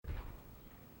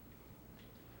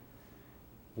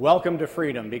Welcome to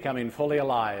Freedom, Becoming Fully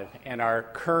Alive, and our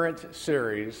current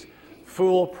series,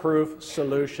 Foolproof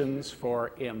Solutions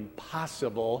for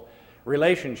Impossible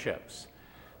Relationships.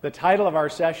 The title of our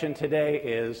session today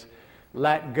is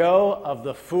Let Go of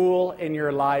the Fool in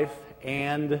Your Life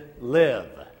and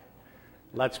Live.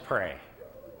 Let's pray.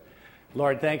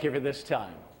 Lord, thank you for this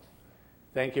time.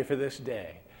 Thank you for this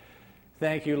day.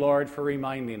 Thank you, Lord, for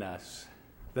reminding us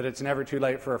that it's never too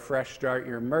late for a fresh start.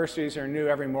 Your mercies are new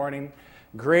every morning.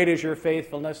 Great is your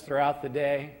faithfulness throughout the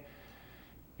day.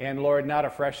 And Lord, not a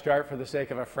fresh start for the sake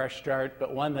of a fresh start,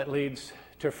 but one that leads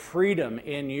to freedom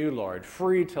in you, Lord.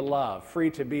 Free to love,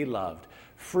 free to be loved,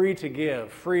 free to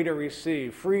give, free to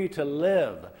receive, free to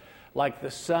live like the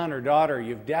son or daughter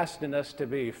you've destined us to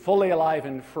be, fully alive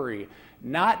and free,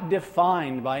 not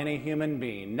defined by any human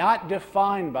being, not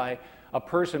defined by a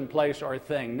person, place, or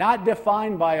thing, not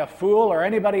defined by a fool or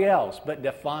anybody else, but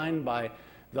defined by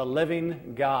the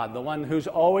living God, the one who's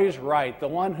always right, the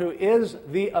one who is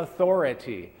the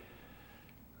authority,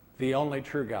 the only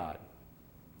true God.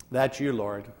 That's you,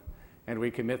 Lord, and we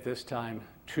commit this time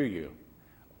to you.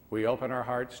 We open our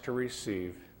hearts to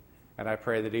receive, and I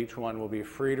pray that each one will be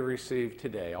free to receive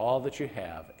today all that you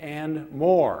have and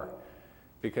more,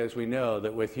 because we know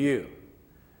that with you,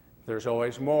 there's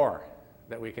always more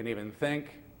that we can even think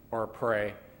or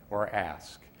pray or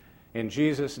ask. In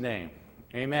Jesus' name,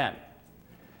 amen.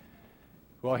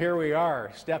 Well, here we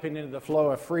are, stepping into the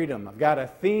flow of freedom. I've got a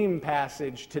theme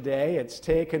passage today. It's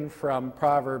taken from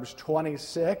Proverbs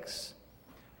 26,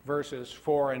 verses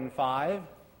 4 and 5.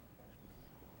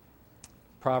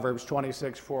 Proverbs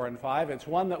 26, 4 and 5. It's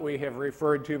one that we have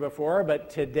referred to before,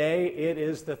 but today it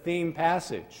is the theme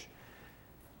passage.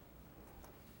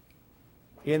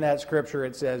 In that scripture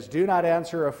it says, "Do not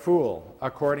answer a fool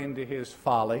according to his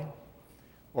folly,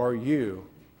 or you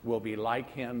will be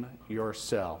like him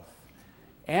yourself.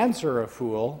 Answer a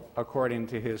fool according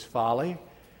to his folly,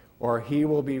 or he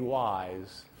will be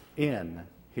wise in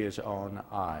his own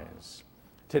eyes."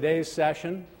 Today's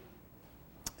session,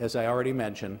 as I already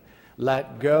mentioned,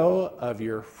 let go of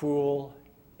your fool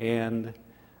and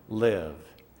live.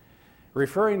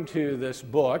 Referring to this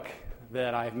book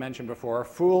that I've mentioned before,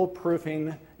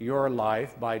 Foolproofing Your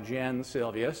Life by Jan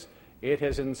Silvius. It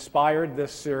has inspired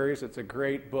this series. It's a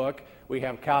great book. We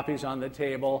have copies on the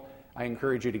table. I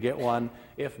encourage you to get one.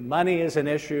 If money is an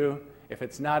issue, if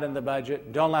it's not in the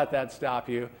budget, don't let that stop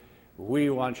you. We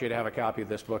want you to have a copy of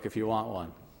this book if you want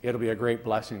one. It'll be a great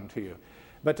blessing to you.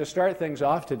 But to start things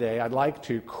off today, I'd like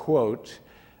to quote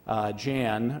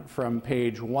Jan from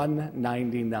page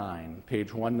 199.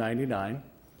 Page 199,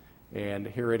 and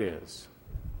here it is.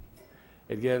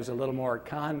 It gives a little more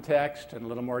context and a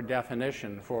little more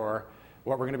definition for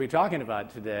what we're going to be talking about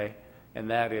today, and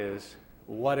that is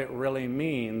what it really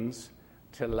means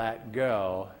to let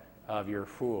go of your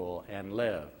fool and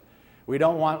live. We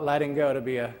don't want letting go to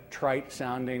be a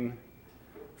trite-sounding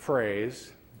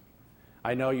phrase.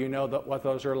 I know you know what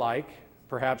those are like.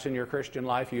 Perhaps in your Christian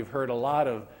life you've heard a lot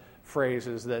of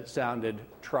phrases that sounded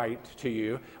trite to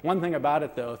you. One thing about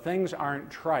it, though, things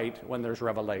aren't trite when there's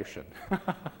revelation.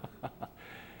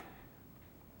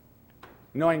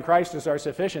 Knowing Christ as our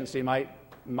sufficiency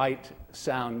might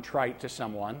sound trite to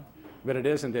someone, but it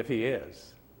isn't if he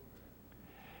is.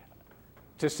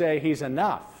 To say he's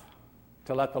enough,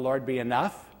 to let the Lord be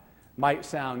enough, might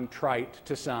sound trite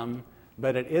to some,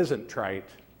 but it isn't trite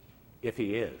if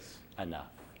he is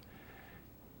enough.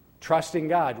 Trusting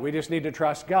God, we just need to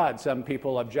trust God. Some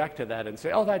people object to that and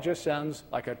say, oh, that just sounds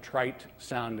like a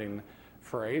trite-sounding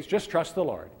phrase. Just trust the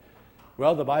Lord.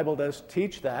 Well, the Bible does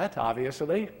teach that,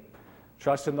 obviously.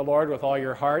 Trust in the Lord with all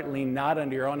your heart, lean not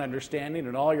unto your own understanding,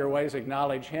 in all your ways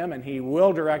acknowledge him, and he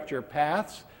will direct your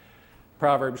paths.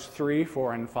 Proverbs 3,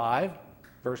 4, and 5,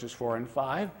 verses 4 and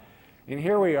 5. And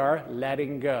here we are,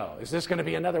 letting go. Is this going to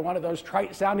be another one of those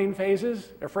trite-sounding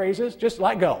phrases? Just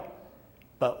let go.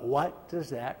 But what does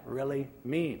that really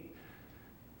mean?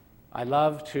 I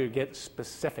love to get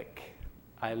specific.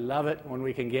 I love it when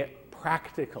we can get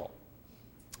practical,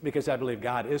 because I believe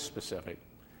God is specific.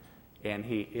 And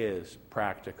he is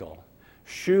practical.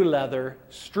 Shoe leather,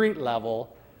 street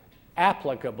level,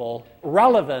 applicable,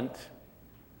 relevant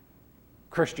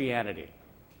Christianity.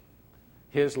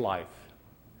 His life.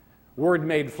 Word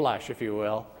made flesh, if you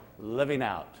will, living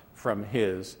out from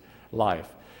his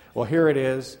life. Well, here it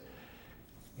is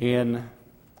in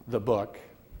the book,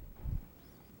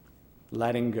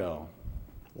 Letting Go.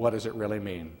 What does it really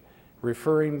mean?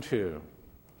 Referring to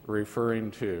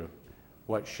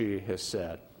what she has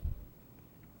said.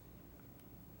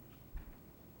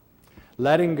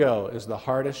 Letting go is the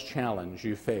hardest challenge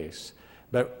you face,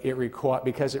 but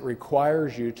because it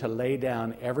requires you to lay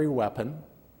down every weapon,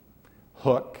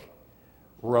 hook,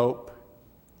 rope,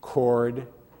 cord,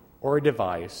 or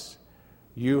device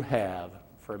you have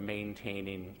for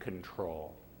maintaining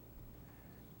control.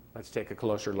 Let's take a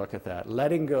closer look at that.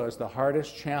 Letting go is the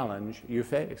hardest challenge you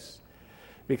face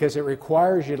because it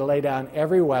requires you to lay down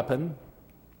every weapon,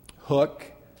 hook,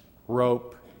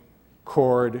 rope,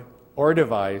 cord, or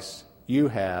device you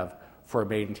have for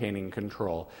maintaining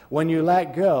control. When you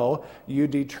let go, you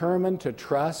determine to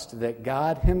trust that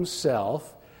God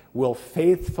Himself will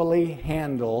faithfully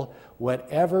handle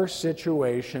whatever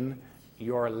situation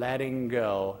your letting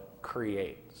go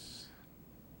creates.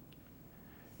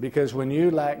 Because when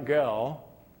you let go,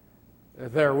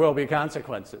 there will be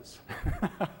consequences.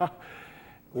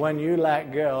 When you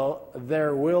let go,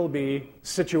 there will be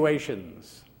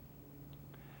situations.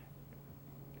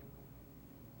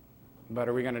 But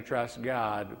are we going to trust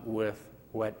God with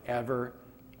whatever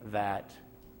that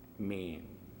means?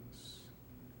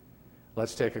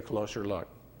 Let's take a closer look.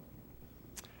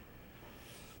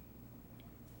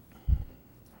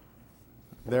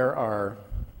 There are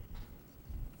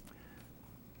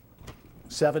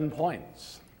 7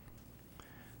 points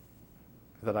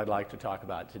that I'd like to talk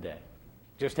about today.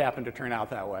 Just happened to turn out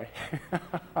that way.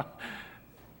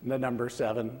 The number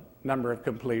 7, number of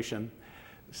completion.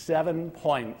 7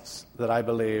 points that I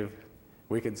believe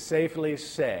we could safely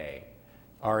say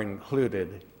are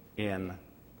included in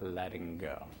letting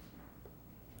go.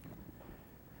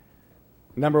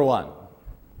 Number 1,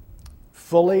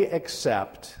 fully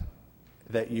accept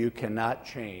that you cannot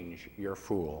change your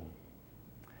fool.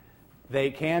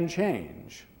 They can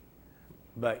change,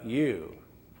 but you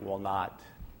will not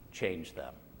change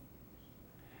them.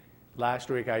 Last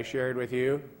week I shared with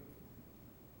you,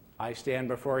 I stand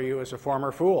before you as a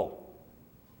former fool.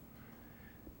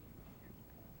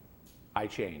 I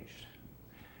changed.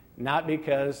 Not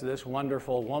because this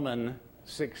wonderful woman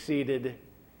succeeded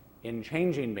in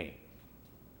changing me.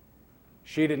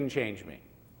 She didn't change me.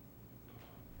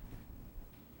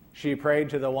 She prayed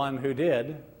to the one who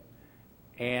did,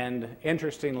 and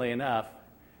interestingly enough,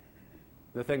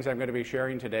 the things I'm going to be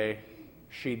sharing today,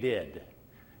 she did.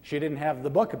 She didn't have the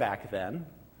book back then,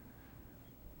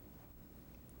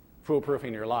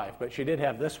 Foolproofing Your Life, but she did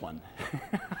have this one.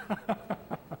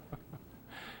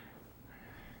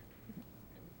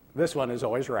 This one is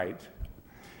always right.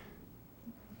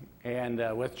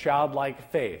 And with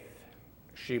childlike faith,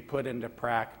 she put into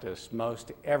practice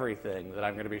most everything that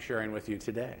I'm going to be sharing with you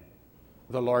today.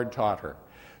 The Lord taught her.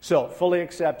 So, fully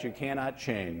accept you cannot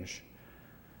change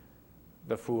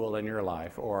the fool in your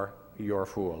life, or your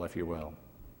fool, if you will.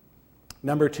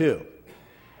 Number 2,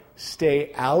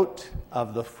 stay out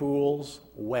of the fool's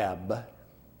web.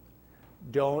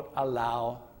 Don't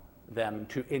allow them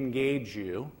to engage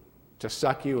you, to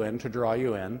suck you in, to draw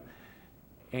you in.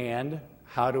 And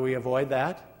how do we avoid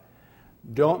that?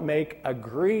 Don't make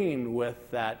agreeing with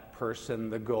that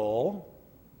person the goal.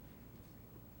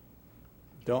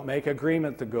 Don't make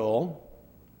agreement the goal.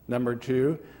 Number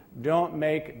 2, don't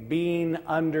make being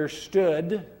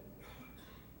understood.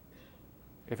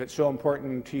 If it's so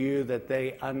important to you that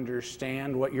they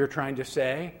understand what you're trying to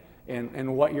say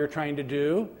and what you're trying to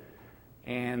do,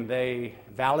 and they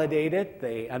validate it,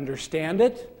 they understand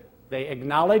it, they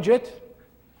acknowledge it,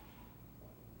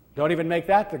 don't even make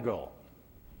that the goal.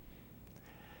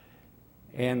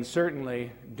 And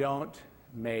certainly don't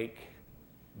make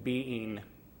being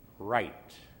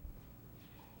right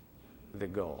the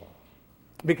goal.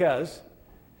 Because,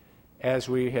 as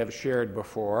we have shared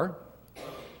before,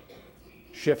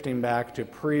 shifting back to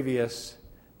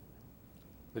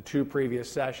the 2 previous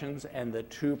sessions and the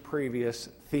 2 previous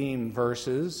theme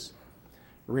verses,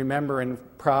 remember in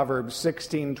Proverbs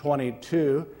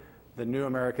 16:22, the New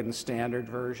American Standard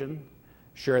Version,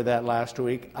 shared that last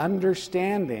week,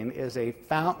 understanding is a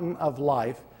fountain of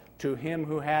life to him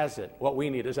who has it. What we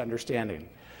need is understanding.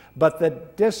 But the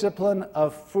discipline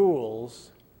of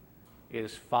fools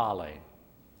is folly.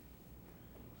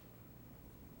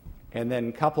 And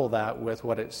then couple that with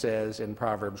what it says in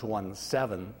Proverbs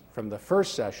 1:7 from the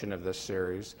first session of this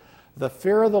series. The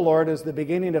fear of the Lord is the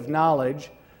beginning of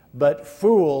knowledge, but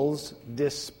fools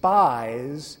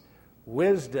despise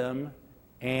wisdom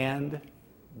and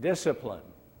discipline.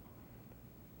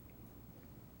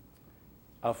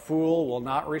 A fool will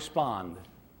not respond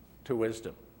to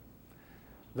wisdom.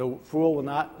 The fool will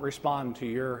not respond to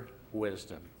your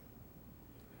wisdom.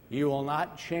 You will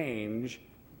not change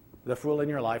the fool in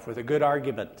your life with a good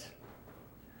argument.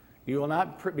 You will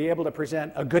not be able to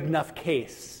present a good enough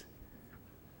case.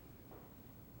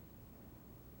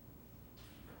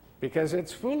 Because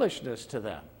it's foolishness to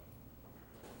them.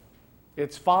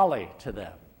 It's folly to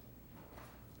them.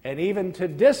 And even to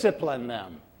discipline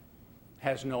them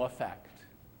has no effect.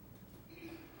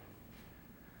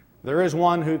 There is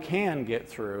one who can get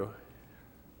through,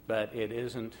 but it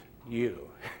isn't you.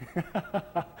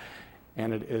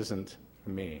 And it isn't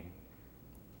me.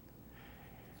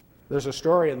 There's a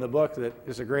story in the book that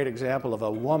is a great example of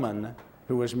a woman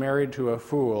who was married to a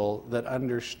fool that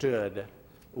understood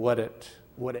what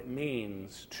it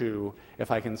means to,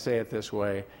 if I can say it this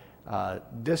way,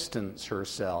 distance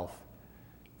herself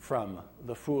from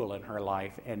the fool in her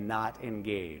life and not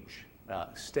engage.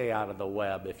 Stay out of the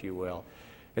web, if you will.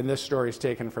 And this story is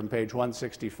taken from page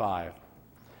 165.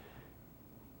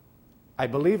 I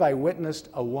believe I witnessed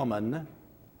a woman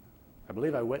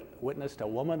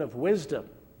of wisdom.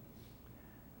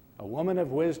 A woman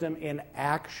of wisdom in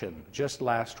action just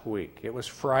last week. It was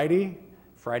Friday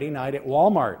night at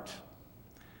Walmart,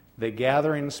 the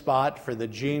gathering spot for the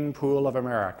gene pool of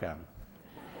America.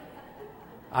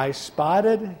 I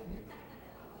spotted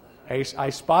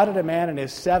a man in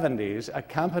his 70s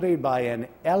accompanied by an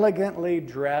elegantly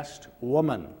dressed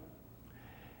woman.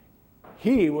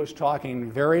 He was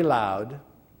talking very loud,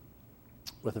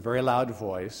 with a very loud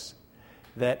voice,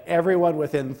 that everyone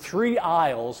within 3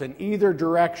 aisles in either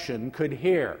direction could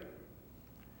hear.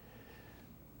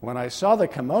 When I saw the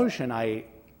commotion, I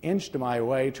inched my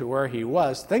way to where he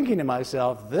was, thinking to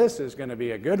myself, this is going to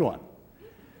be a good one.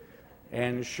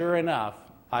 And sure enough,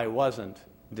 I wasn't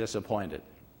disappointed.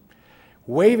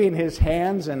 Waving his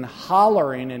hands and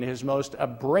hollering in his most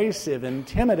abrasive,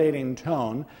 intimidating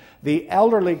tone, the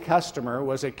elderly customer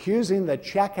was accusing the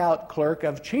checkout clerk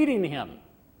of cheating him.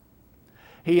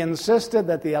 He insisted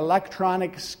that the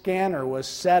electronic scanner was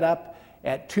set up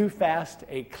at too fast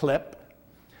a clip,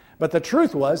 but the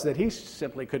truth was that he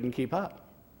simply couldn't keep up.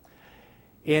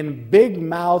 In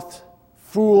big-mouthed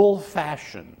fool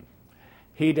fashion,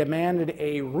 he demanded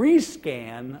a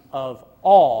rescan of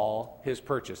all his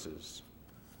purchases.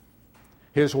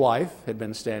 His wife had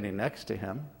been standing next to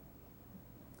him,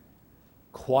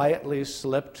 quietly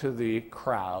slipped to the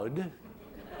crowd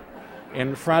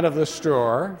in front of the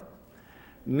store.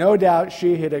 No doubt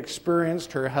she had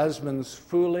experienced her husband's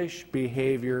foolish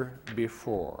behavior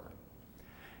before.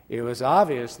 It was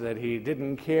obvious that he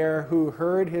didn't care who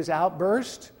heard his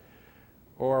outburst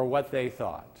or what they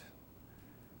thought.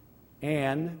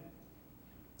 And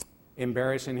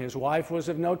embarrassing his wife was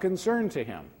of no concern to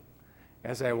him.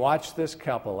 As I watched this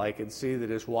couple, I could see that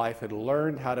his wife had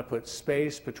learned how to put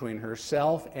space between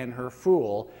herself and her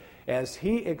fool as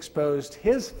he exposed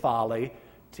his folly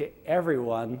to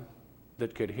everyone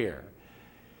that could hear.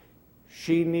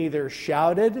 She neither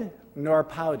shouted nor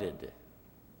pouted.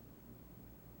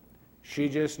 She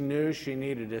just knew she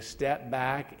needed to step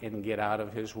back and get out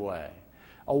of his way.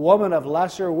 A woman of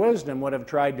lesser wisdom would have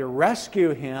tried to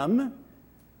rescue him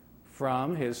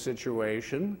from his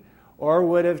situation or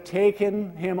would have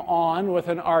taken him on with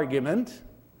an argument.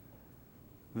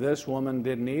 This woman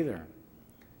didn't either.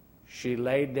 She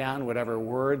laid down whatever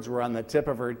words were on the tip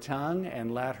of her tongue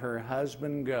and let her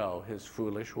husband go his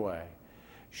foolish way.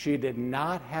 She did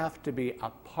not have to be a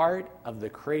part of the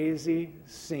crazy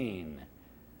scene,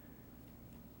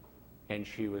 and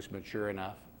she was mature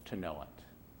enough to know it.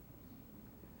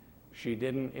 She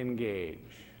didn't engage.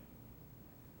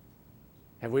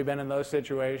 Have we been in those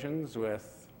situations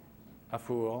with a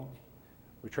fool?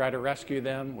 We try to rescue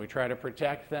them, we try to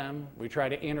protect them, we try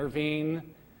to intervene,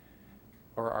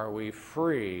 or are we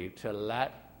free to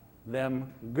let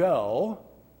them go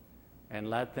and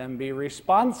let them be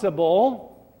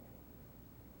responsible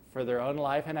for their own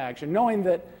life and action, knowing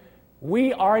that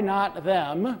we are not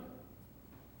them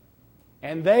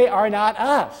and they are not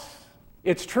us?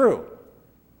 It's true.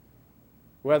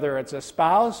 Whether it's a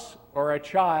spouse or a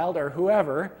child or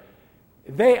whoever,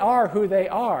 they are who they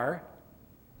are.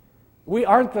 We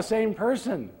aren't the same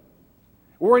person.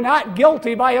 We're not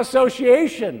guilty by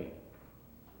association,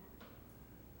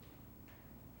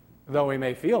 though we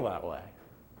may feel that way.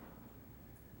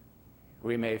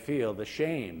 We may feel the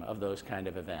shame of those kind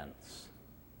of events.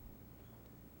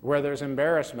 Where there's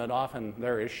embarrassment, often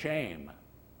there is shame.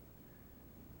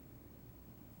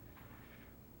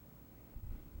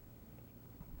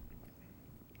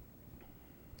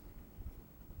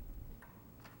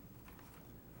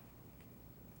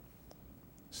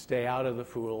 Stay out of the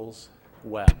fool's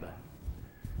web.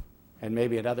 And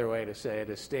maybe another way to say it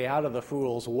is stay out of the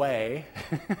fool's way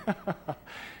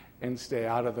and stay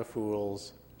out of the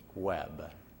fool's web.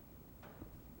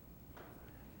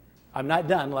 I'm not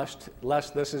done,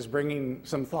 lest this is bringing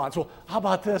some thoughts. Well, how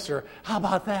about this, or how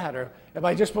about that, or am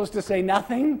I just supposed to say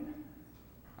nothing?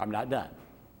 I'm not done.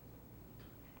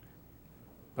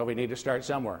 But we need to start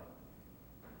somewhere.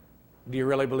 Do you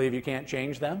really believe you can't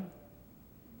change them?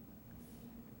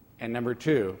 And number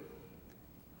two,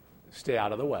 stay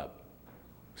out of the web.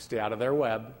 Stay out of their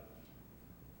web.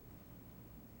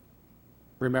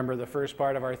 Remember the first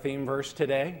part of our theme verse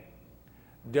today?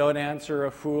 Don't answer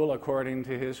a fool according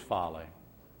to his folly,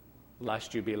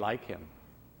 lest you be like him.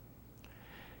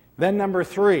 Then number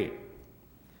three,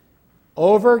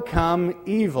 overcome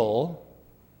evil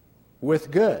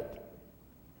with good.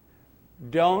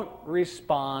 Don't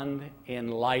respond in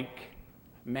like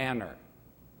manner.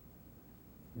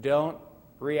 Don't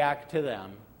react to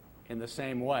them in the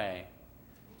same way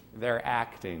they're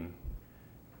acting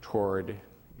toward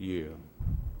you.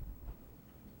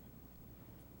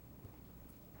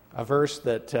 A verse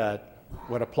that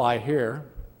would apply here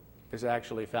is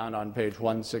actually found on page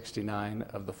 169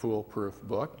 of the Foolproof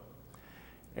book.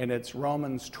 And it's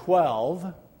Romans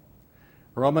 12,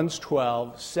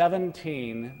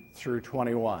 17 through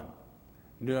 21,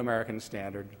 New American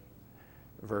Standard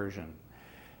Version.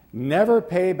 Never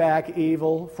pay back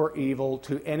evil for evil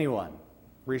to anyone.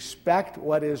 Respect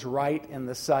what is right in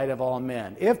the sight of all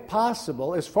men. If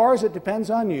possible, as far as it depends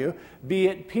on you, be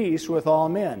at peace with all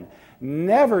men.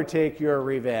 Never take your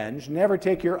revenge. Never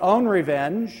take your own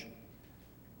revenge.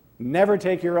 Never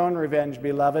take your own revenge,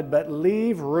 beloved, but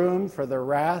leave room for the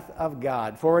wrath of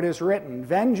God. For it is written,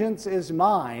 vengeance is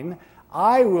mine,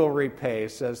 I will repay,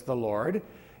 says the Lord.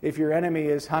 If your enemy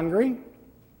is hungry,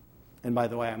 and by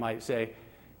the way, I might say,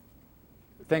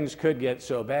 things could get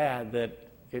so bad that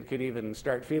it could even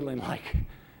start feeling like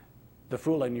the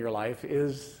fool in your life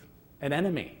is an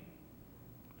enemy.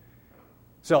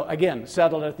 So again,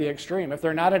 settle it at the extreme. If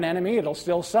they're not an enemy, it'll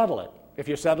still settle it. If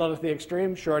you settle it at the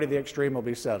extreme, surely the extreme will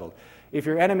be settled. If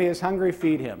your enemy is hungry,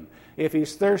 feed him. If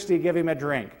he's thirsty, give him a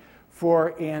drink. For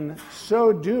in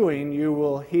so doing, you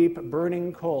will heap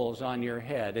burning coals on your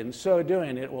head. In so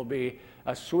doing, it will be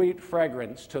a sweet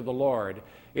fragrance to the Lord.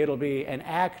 It'll be an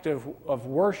act of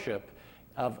worship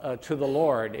to the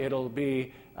Lord. It'll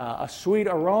be a sweet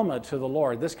aroma to the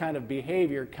Lord. This kind of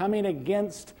behavior coming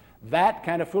against that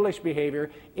kind of foolish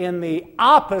behavior in the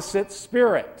opposite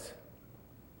spirit.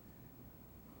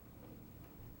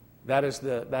 That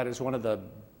is one of the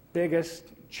biggest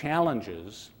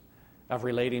challenges of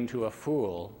relating to a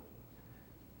fool,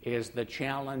 is the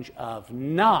challenge of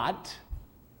not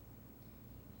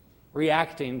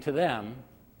reacting to them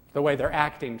the way they're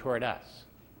acting toward us.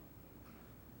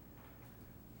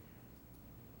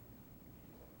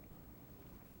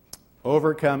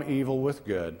 Overcome evil with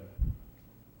good.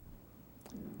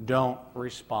 Don't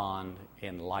respond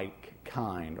in like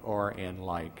kind or in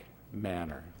like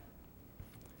manner.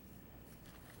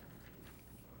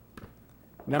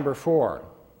 Number 4.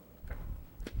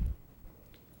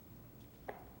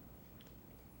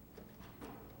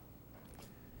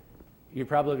 You've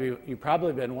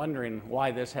probably been wondering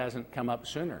why this hasn't come up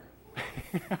sooner.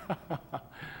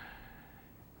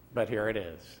 But here it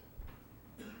is.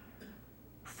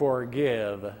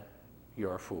 Forgive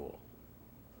your fool.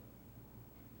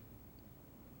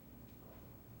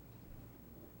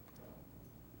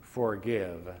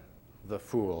 Forgive the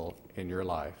fool in your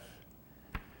life.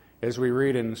 As we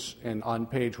read on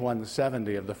page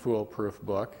 170 of the Foolproof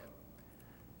book,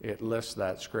 it lists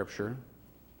that scripture.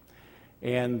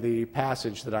 And the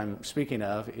passage that I'm speaking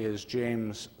of is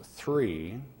James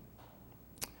 3,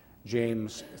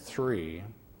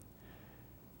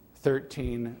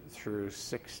 13 through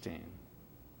 16.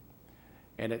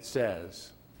 And it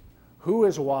says, "Who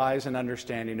is wise and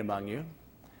understanding among you?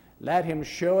 Let him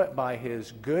show it by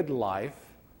his good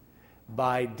life,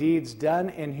 by deeds done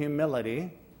in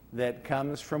humility that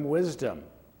comes from wisdom."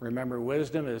 Remember,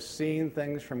 wisdom is seeing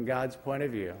things from God's point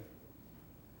of view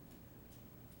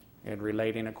and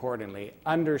relating accordingly.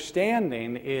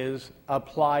 Understanding is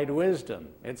applied wisdom.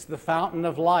 It's the fountain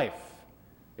of life.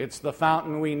 It's the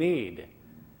fountain we need.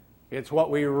 It's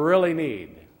what we really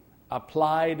need.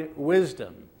 Applied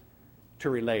wisdom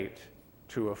to relate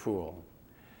to a fool.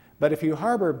 But if you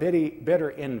harbor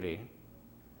bitter envy,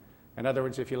 in other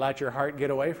words, if you let your heart get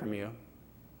away from you,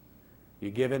 you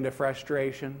give in to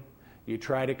frustration, you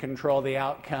try to control the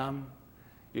outcome,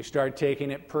 you start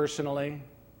taking it personally,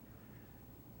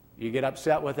 you get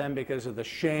upset with them because of the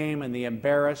shame and the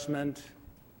embarrassment,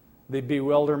 the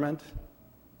bewilderment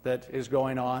that is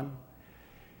going on.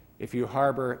 If you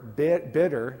harbor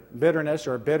bitterness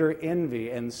or bitter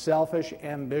envy and selfish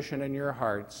ambition in your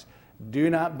hearts, do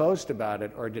not boast about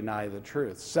it or deny the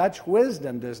truth. Such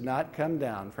wisdom does not come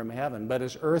down from heaven, but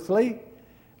is earthly,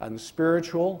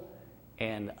 unspiritual,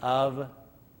 and of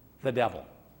the devil.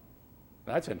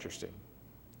 That's interesting.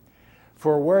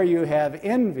 For where you have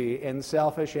envy and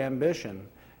selfish ambition,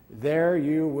 there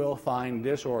you will find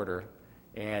disorder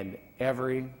and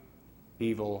every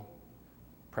evil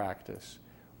practice.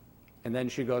 And then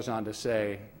she goes on to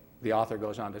say, the author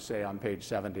goes on to say on page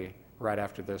 70, right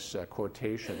after this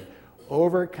quotation,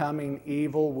 overcoming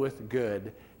evil with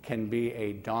good can be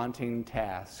a daunting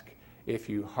task if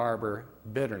you harbor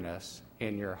bitterness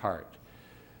in your heart.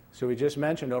 So we just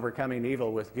mentioned overcoming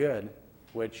evil with good,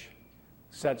 which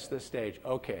sets the stage.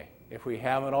 Okay, if we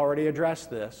haven't already addressed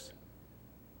this,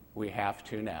 we have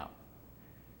to now.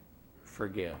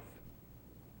 Forgive.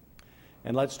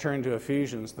 And let's turn to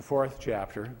Ephesians, the 4th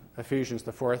chapter. Ephesians,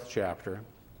 the 4th chapter.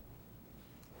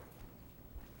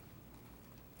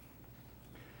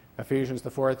 Ephesians,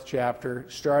 the 4th chapter,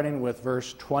 starting with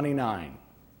verse 29.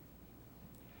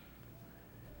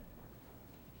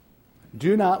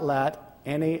 Do not let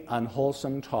any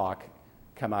unwholesome talk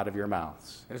come out of your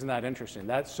mouths. Isn't that interesting?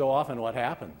 That's so often what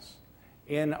happens.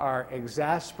 In our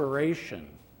exasperation,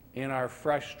 in our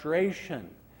frustration,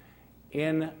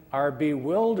 in our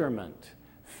bewilderment,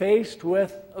 faced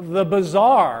with the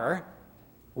bizarre,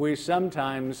 we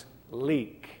sometimes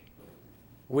leak.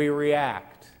 We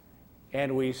react,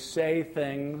 and we say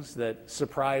things that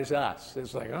surprise us.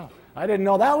 It's like, oh, I didn't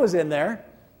know that was in there.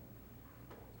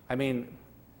 I mean,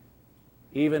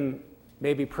 even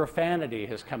maybe profanity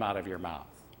has come out of your mouth.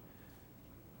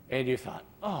 And you thought,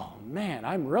 oh man,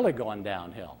 I'm really going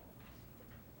downhill.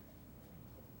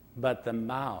 But the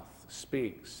mouth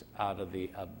speaks out of the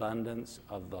abundance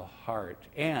of the heart.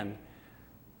 And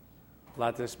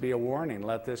let this be a warning.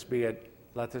 Let this be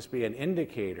an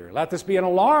indicator. Let this be an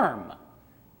alarm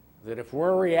that if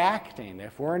we're reacting,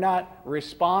 if we're not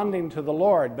responding to the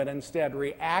Lord, but instead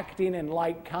reacting in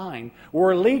like kind,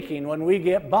 we're leaking when we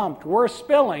get bumped, we're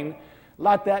spilling,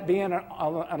 let that be an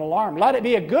alarm. Let it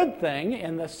be a good thing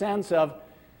in the sense of,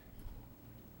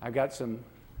 I've got some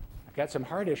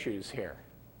heart issues here.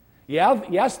 Yeah,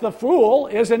 yes, the fool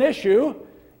is an issue,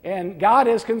 and God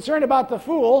is concerned about the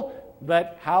fool,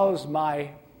 but how's my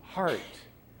heart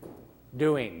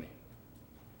doing?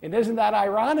 And isn't that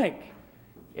ironic?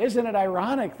 Isn't it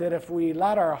ironic that if we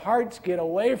let our hearts get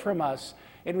away from us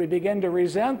and we begin to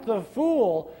resent the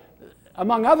fool,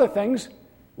 among other things,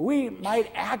 we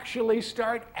might actually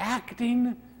start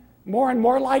acting more and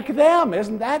more like them.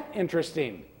 Isn't that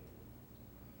interesting?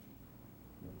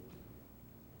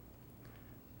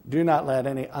 Do not let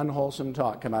any unwholesome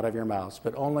talk come out of your mouths,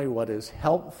 but only what is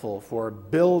helpful for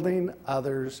building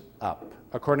others up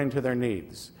according to their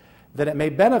needs, that it may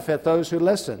benefit those who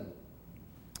listen.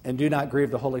 And do not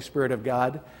grieve the Holy Spirit of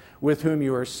God, with whom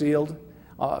you are sealed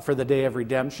for the day of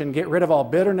redemption. Get rid of all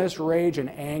bitterness, rage, and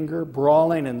anger,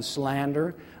 brawling and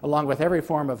slander, along with every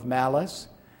form of malice.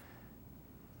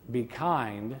 Be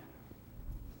kind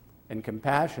and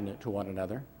compassionate to one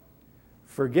another,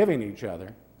 forgiving each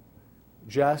other,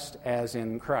 just as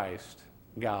in Christ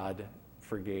God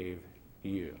forgave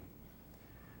you.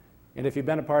 And if you've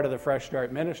been a part of the Fresh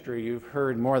Start ministry, you've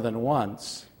heard more than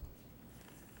once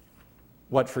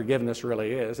what forgiveness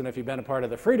really is. And if you've been a part of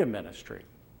the Freedom Ministry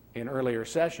in earlier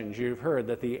sessions, you've heard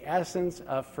that the essence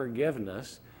of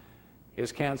forgiveness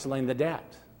is canceling the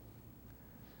debt.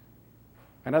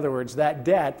 In other words, that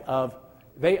debt of,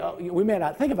 we may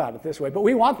not think about it this way, but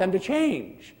we want them to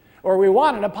change, or we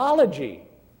want an apology.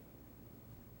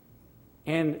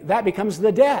 And that becomes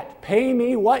the debt. Pay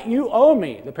me what you owe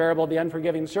me, the parable of the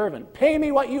unforgiving servant. Pay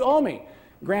me what you owe me.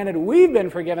 Granted, we've been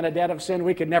forgiven a debt of sin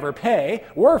we could never pay.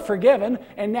 We're forgiven,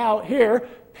 and now here,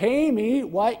 pay me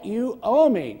what you owe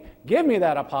me. Give me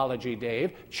that apology,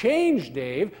 Dave. Change,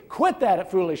 Dave. Quit that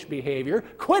foolish behavior.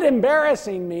 Quit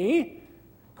embarrassing me.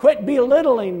 Quit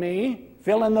belittling me.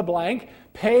 Fill in the blank.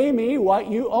 Pay me what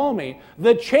you owe me.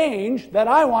 The change that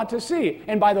I want to see.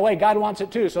 And by the way, God wants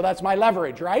it too, so that's my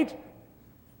leverage, right?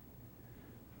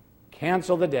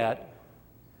 Cancel the debt.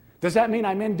 Does that mean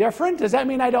I'm indifferent? Does that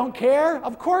mean I don't care?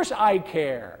 Of course I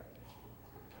care.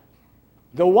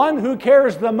 The one who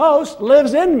cares the most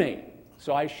lives in me.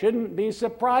 So I shouldn't be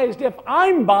surprised if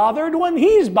I'm bothered when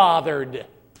he's bothered.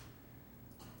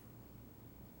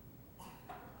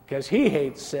 Because he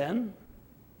hates sin.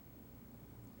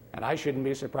 And I shouldn't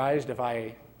be surprised if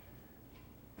I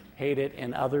hate it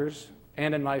in others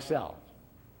and in myself.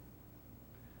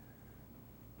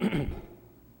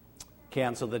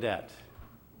 Cancel the debt.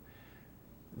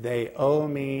 They owe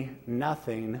me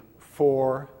nothing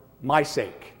for my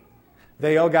sake.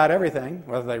 They owe God everything,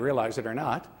 whether they realize it or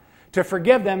not. To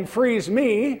forgive them frees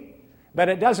me, but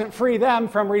it doesn't free them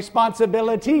from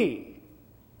responsibility.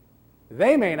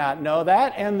 They may not know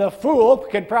that, and the fool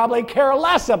could probably care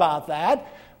less about that,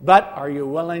 but are you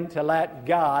willing to let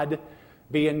God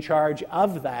be in charge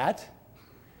of that?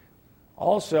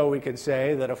 Also, we could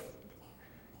say that if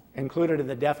included in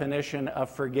the definition of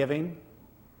forgiving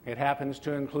It happens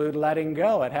to include letting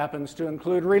go. It happens to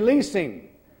include releasing.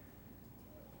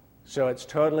 So it's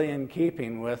totally in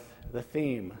keeping with the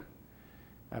theme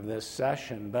of this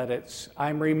session. But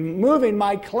I'm removing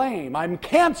my claim. I'm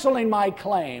canceling my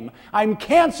claim. I'm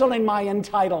canceling my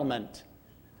entitlement. It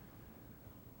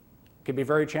can be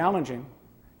very challenging.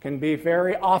 It can be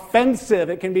very offensive.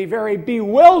 It can be very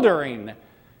bewildering.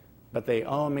 But they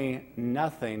owe me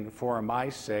nothing for my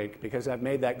sake because I've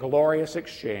made that glorious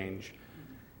exchange.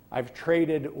 I've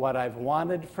traded what I've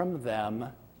wanted from them,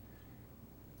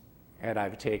 and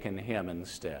I've taken Him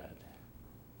instead.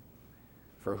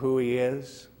 For who He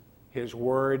is, His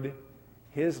Word,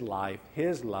 His life,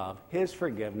 His love, His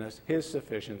forgiveness, His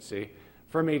sufficiency,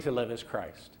 for me to live as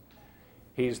Christ.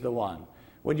 He's the one.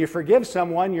 When you forgive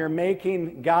someone, you're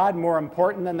making God more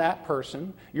important than that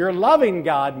person. You're loving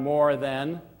God more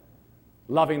than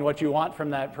loving what you want from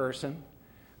that person.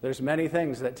 There's many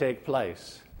things that take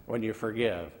place when you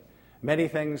forgive. Many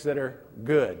things that are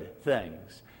good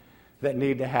things that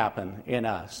need to happen in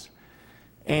us.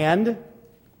 And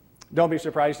don't be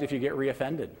surprised if you get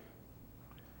reoffended.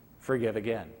 Forgive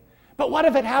again. But what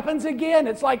if it happens again?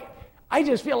 It's like, I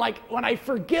just feel like when I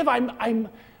forgive, I'm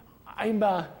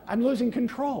losing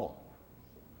control.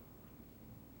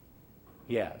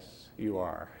 Yes, you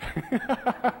are.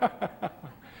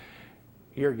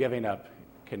 You're giving up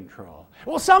control.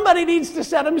 Well, somebody needs to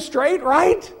set them straight,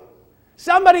 right?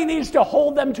 Somebody needs to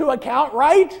hold them to account,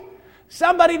 right?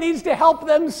 Somebody needs to help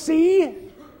them see.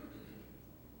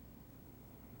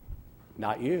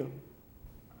 Not you.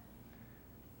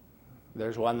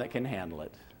 There's one that can handle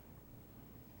it,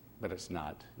 but it's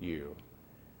not you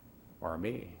or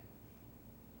me.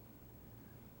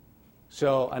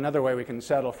 So another way we can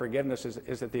settle forgiveness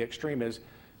is at the extreme is,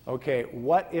 okay,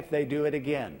 what if they do it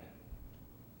again?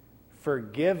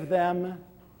 Forgive them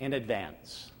in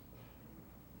advance.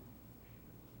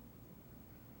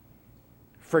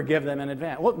 Forgive them in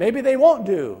advance. Well, maybe they won't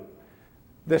do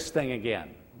this thing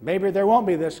again. Maybe there won't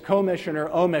be this commission or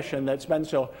omission that's been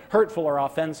so hurtful or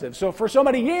offensive. So for so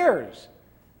many years,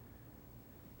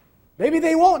 maybe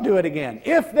they won't do it again.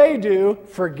 If they do,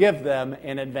 forgive them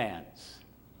in advance.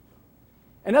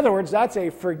 In other words, that's a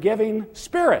forgiving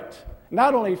spirit.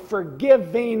 Not only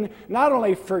forgiving, not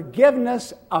only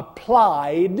forgiveness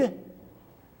applied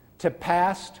to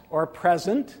past or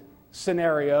present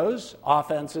scenarios,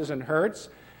 offenses and hurts,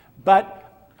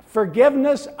 but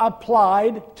forgiveness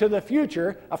applied to the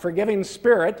future, a forgiving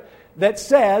spirit that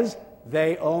says,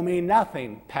 they owe me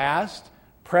nothing, past,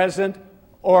 present,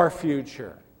 or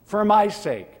future, for my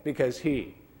sake, because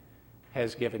He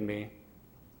has given me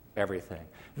everything.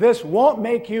 This won't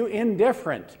make you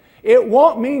indifferent. It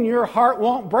won't mean your heart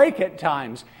won't break at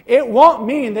times. It won't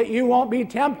mean that you won't be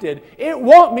tempted. It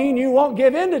won't mean you won't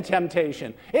give in to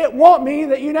temptation. It won't mean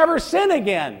that you never sin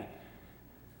again.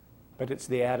 But it's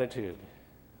the attitude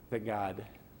that God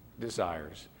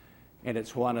desires. And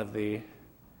it's one of the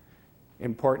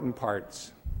important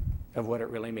parts of what it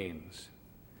really means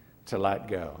to let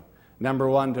go. Number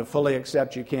one, to fully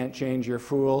accept you can't change your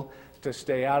fool, to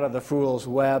stay out of the fool's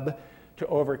web, to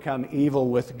overcome evil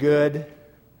with good,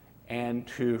 and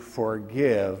to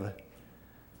forgive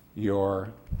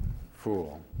your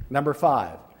fool. Number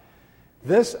 5,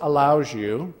 this allows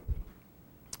you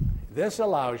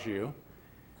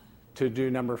to do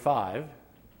number 5,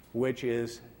 which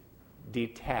is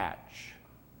detach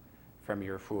from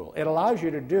your fool. It allows you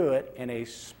to do it in a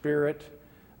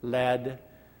spirit-led,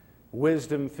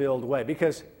 wisdom-filled way.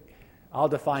 Because I'll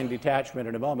define detachment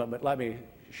in a moment, but let me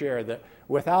share that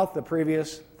without the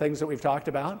previous things that we've talked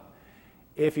about,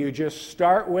 if you just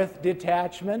start with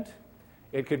detachment,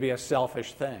 it could be a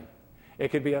selfish thing. It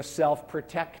could be a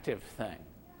self-protective thing.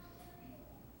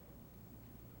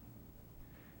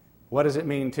 What does it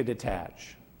mean to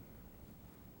detach?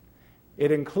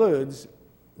 It includes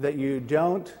that you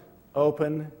don't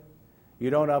open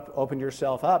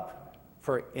yourself up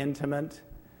for intimate,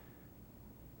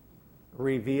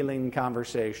 revealing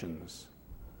conversations.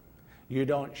 You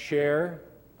don't share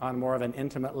on more of an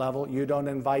intimate level. You don't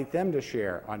invite them to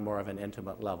share on more of an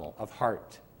intimate level of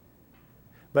heart.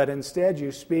 But instead,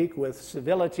 you speak with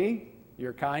civility,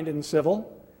 you're kind and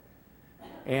civil,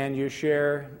 and you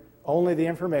share only the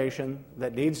information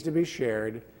that needs to be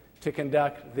shared to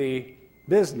conduct the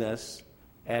business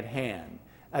at hand.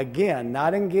 Again,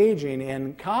 not engaging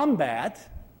in combat,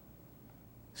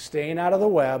 staying out of the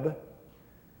web,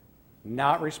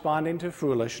 not responding to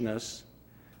foolishness,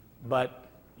 but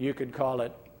you could call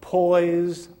it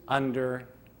poise under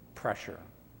pressure.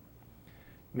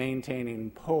 Maintaining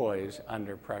poise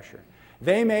under pressure.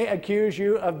 They may accuse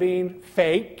you of being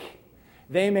fake.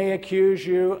 They may accuse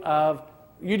you of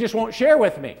you just won't share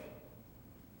with me.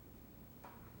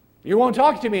 You won't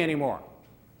talk to me anymore.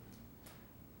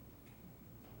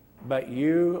 But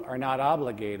you are not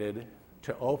obligated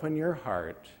to open your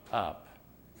heart up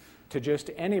to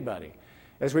just anybody.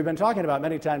 As we've been talking about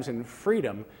many times in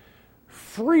freedom,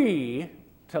 free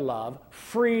to love,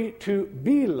 free to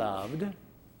be loved,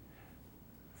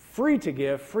 free to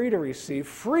give, free to receive,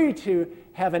 free to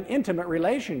have an intimate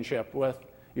relationship with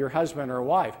your husband or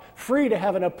wife, free to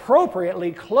have an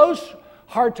appropriately close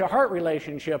heart-to-heart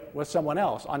relationship with someone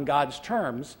else on God's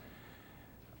terms,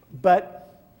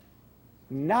 but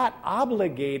not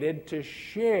obligated to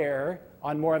share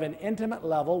on more of an intimate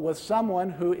level with someone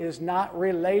who is not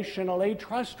relationally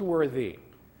trustworthy.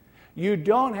 You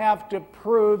don't have to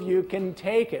prove you can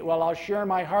take it. Well, I'll share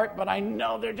my heart, but I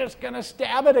know they're just going to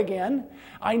stab it again.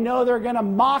 I know they're going to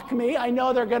mock me. I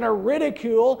know they're going to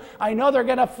ridicule. I know they're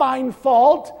going to find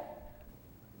fault.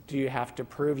 Do you have to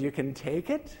prove you can take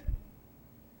it?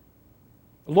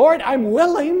 Lord, I'm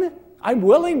willing. I'm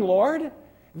willing, Lord.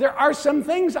 There are some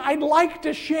things I'd like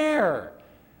to share,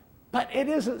 but it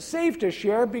isn't safe to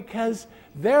share because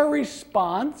their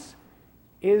response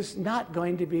is not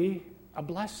going to be a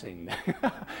blessing.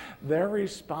 Their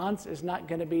response is not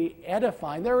going to be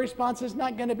edifying. Their response is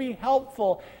not going to be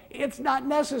helpful. It's not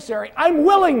necessary. I'm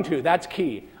willing to. That's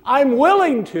key. I'm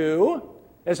willing to,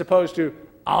 as opposed to,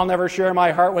 I'll never share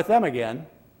my heart with them again.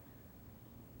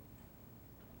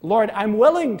 Lord, I'm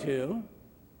willing to.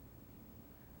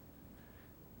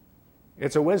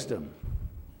 It's a wisdom.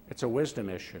 It's a wisdom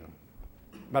issue.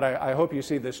 But I hope you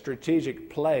see the strategic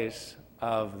place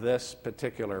of this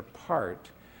particular part,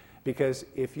 because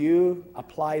if you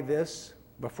apply this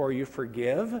before you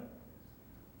forgive,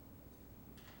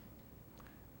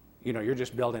 you're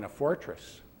just building a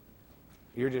fortress.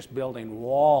 You're just building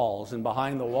walls, and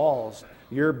behind the walls,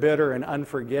 you're bitter and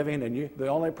unforgiving, and the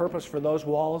only purpose for those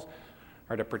walls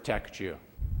are to protect you.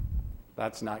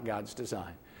 That's not God's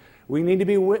design. We need to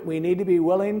be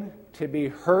willing to be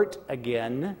hurt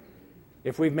again.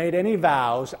 If we've made any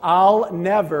vows, I'll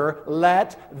never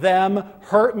let them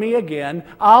hurt me again.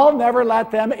 I'll never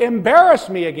let them embarrass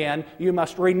me again. You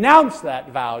must renounce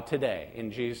that vow today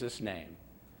in Jesus' name.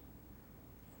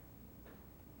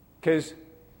 Because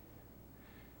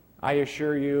I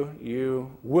assure you,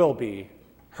 you will be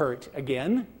hurt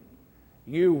again.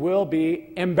 You will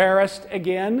be embarrassed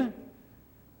again.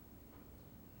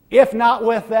 If not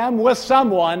with them, with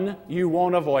someone, you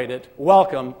won't avoid it.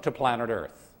 Welcome to planet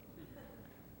Earth.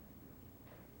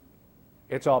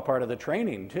 It's all part of the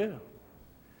training, too.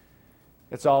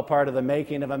 It's all part of the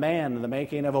making of a man, the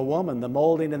making of a woman, the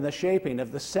molding and the shaping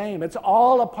of the same. It's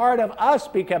all a part of us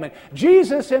becoming.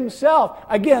 Jesus himself,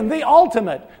 again, the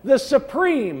ultimate, the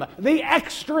supreme, the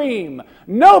extreme.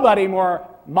 Nobody more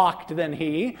mocked than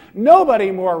he.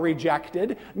 Nobody more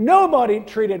rejected. Nobody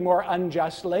treated more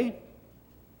unjustly.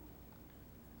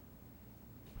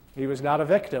 He was not a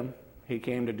victim. He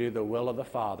came to do the will of the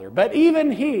Father. But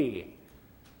even he,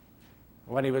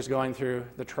 when he was going through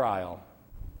the trial,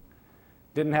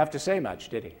 didn't have to say much,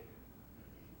 did he?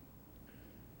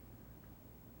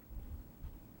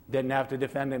 Didn't have to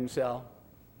defend himself.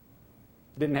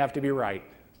 Didn't have to be right.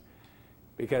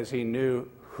 Because he knew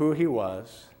who he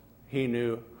was. He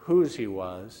knew whose he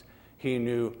was. He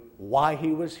knew why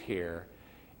he was here.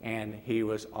 And he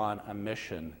was on a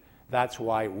mission. That's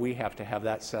why we have to have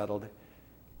that settled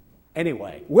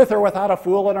anyway. With or without a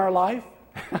fool in our life.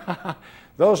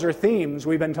 Those are themes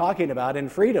we've been talking about in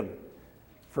freedom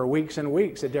for weeks and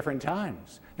weeks at different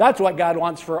times. That's what God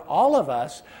wants for all of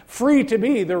us, free to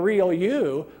be the real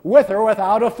you, with or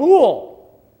without a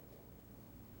fool.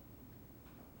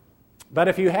 But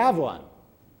if you have one,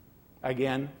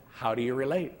 again, how do you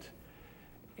relate?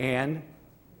 And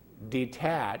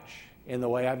detach, in the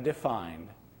way I've defined,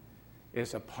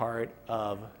 is a part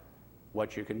of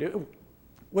what you can do,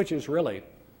 which is really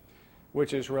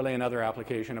another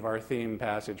application of our theme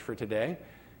passage for today.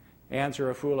 Don't answer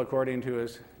a fool according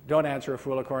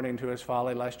to his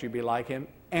folly, lest you be like him.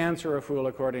 Answer a fool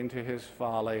according to his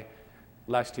folly,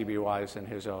 lest he be wise in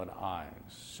his own eyes.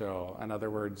 So, in other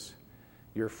words,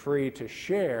 you're free to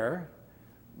share,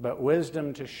 but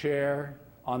wisdom to share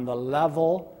on the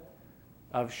level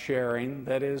of sharing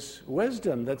that is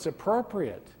wisdom, that's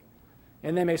appropriate.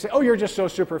 And they may say, oh, you're just so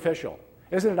superficial.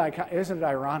 Isn't it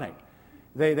ironic?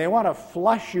 They want to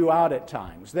flush you out at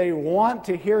times. They want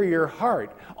to hear your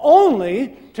heart,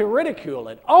 only to ridicule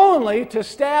it, only to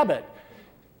stab it,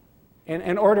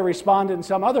 or to respond in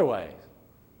some other way.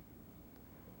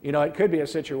 It could be a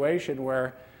situation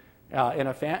where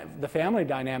the family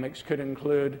dynamics could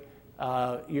include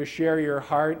you share your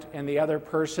heart and the other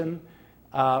person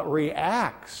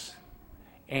reacts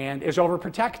and is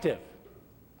overprotective.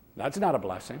 That's not a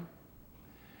blessing.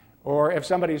 Or if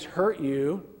somebody's hurt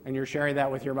you and you're sharing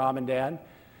that with your mom and dad,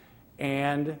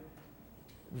 and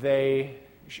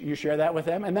you share that with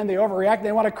them, and then they overreact,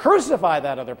 they want to crucify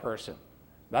that other person.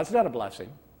 That's not a blessing.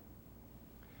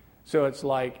 So it's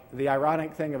like, the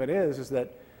ironic thing of it is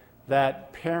that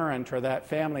that parent or that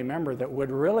family member that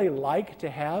would really like to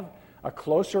have a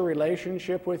closer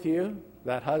relationship with you,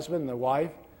 that husband, the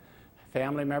wife,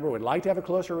 family member would like to have a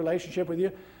closer relationship with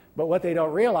you, but what they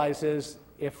don't realize is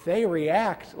if they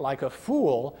react like a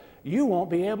fool, you won't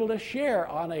be able to share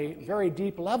on a very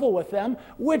deep level with them,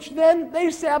 which then they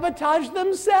sabotage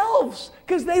themselves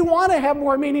because they want to have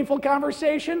more meaningful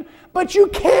conversation, but you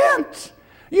can't.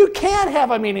 You can't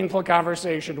have a meaningful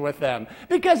conversation with them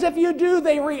because if you do,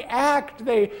 they react,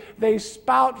 they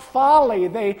spout folly,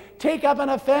 they take up an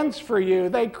offense for you,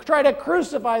 they try to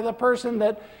crucify the person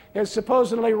that has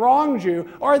supposedly wronged you,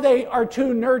 or they are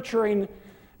too nurturing,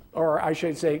 or I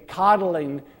should say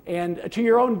coddling, and to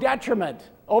your own detriment,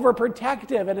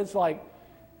 overprotective, and it's like,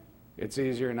 it's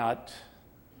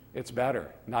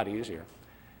better, not easier.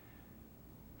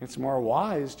 It's more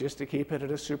wise just to keep it at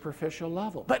a superficial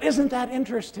level. But isn't that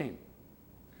interesting?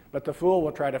 But the fool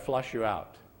will try to flush you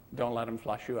out. Don't let him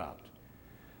flush you out.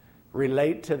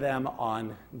 Relate to them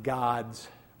on God's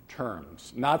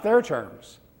terms, not their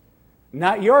terms,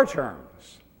 not your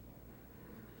terms.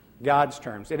 God's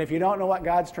terms. And if you don't know what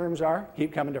God's terms are,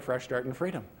 keep coming to Fresh Start and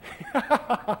Freedom.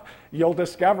 You'll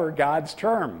discover God's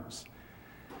terms.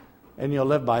 And you'll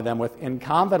live by them in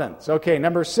confidence. Okay,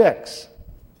 number 6.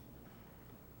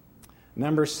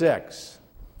 Number 6.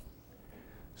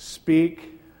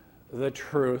 Speak the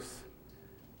truth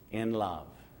in love.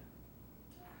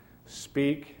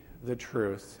 Speak the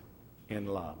truth in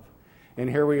love. And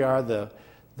here we are, the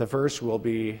verse will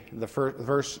be, the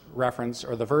verse reference,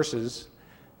 or the verses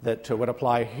that would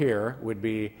apply here would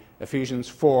be Ephesians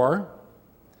 4,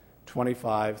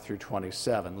 25 through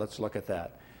 27. Let's look at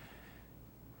that.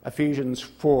 Ephesians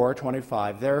 4,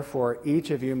 25. Therefore,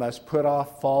 each of you must put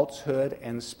off falsehood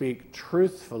and speak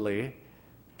truthfully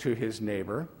to his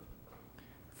neighbor,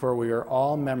 for we are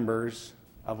all members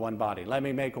of one body. Let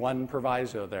me make one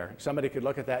proviso there. Somebody could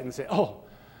look at that and say, oh,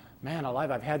 man alive,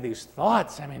 I've had these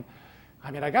thoughts. I mean,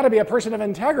 I got to be a person of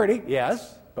integrity.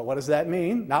 Yes. But what does that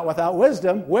mean? Not without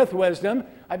wisdom, with wisdom.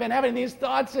 I've been having these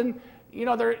thoughts and,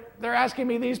 they're asking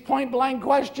me these point-blank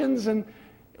questions and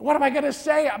what am I going to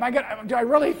say? Do I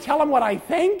really tell them what I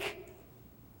think?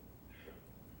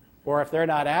 Or if they're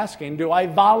not asking, do I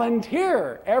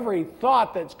volunteer every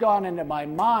thought that's gone into my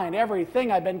mind,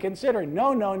 everything I've been considering?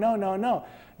 No.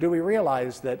 Do we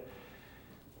realize that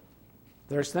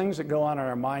there's things that go on in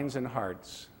our minds and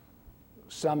hearts,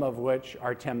 some of which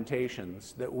are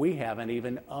temptations that we haven't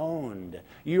even owned.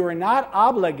 You are not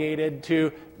obligated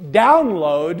to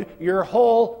download your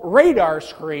whole radar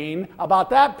screen about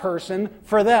that person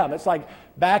for them. It's like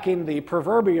backing the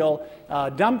proverbial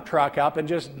dump truck up and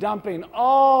just dumping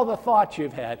all the thoughts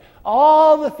you've had,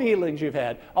 all the feelings you've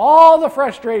had, all the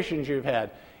frustrations you've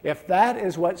had. If that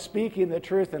is what speaking the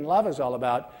truth in love is all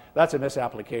about, that's a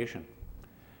misapplication.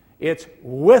 It's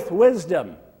with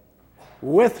wisdom,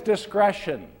 with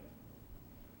discretion,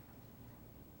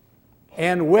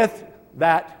 and with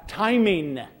that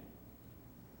timing.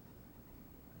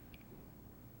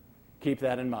 Keep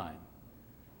that in mind.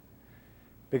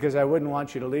 Because I wouldn't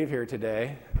want you to leave here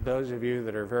today, those of you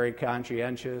that are very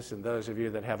conscientious and those of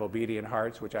you that have obedient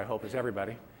hearts, which I hope is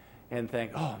everybody, and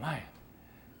think, oh my,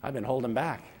 I've been holding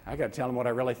back. I got to tell them what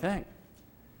I really think.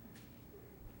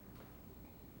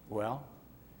 Well,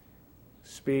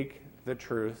 speak the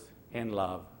truth in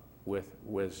love with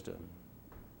wisdom.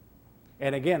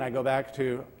 And again, I go back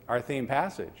to our theme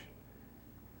passage.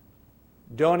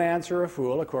 Don't answer a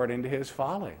fool according to his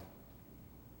folly,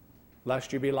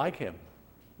 lest you be like him.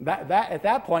 At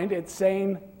that point, it's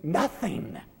saying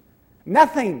nothing.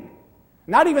 Nothing.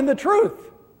 Not even the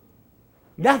truth.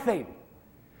 Nothing.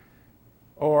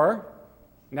 Or,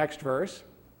 next verse,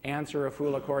 answer a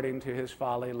fool according to his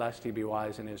folly, lest he be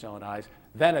wise in his own eyes.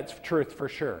 Then it's truth for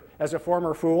sure. As a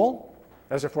former fool,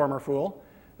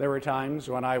 there were times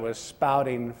when I was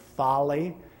spouting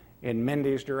folly in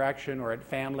Mindy's direction or at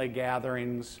family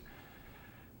gatherings.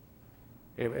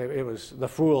 The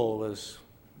fool was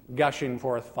gushing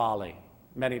forth folly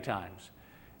many times.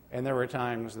 And there were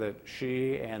times that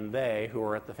she and they, who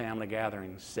were at the family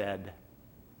gathering, said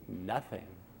nothing.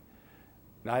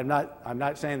 Now, I'm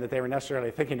not saying that they were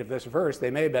necessarily thinking of this verse.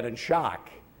 They may have been in shock.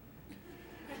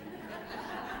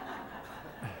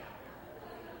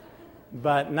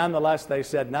 But nonetheless, they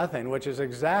said nothing, which is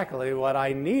exactly what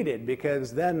I needed,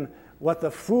 because then what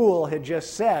the fool had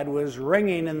just said was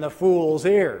ringing in the fool's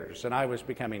ears, and I was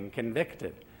becoming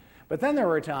convicted. But then there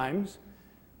were times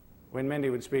when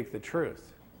Mindy would speak the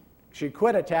truth. She'd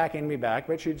quit attacking me back,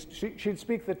 but she'd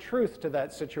speak the truth to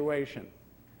that situation.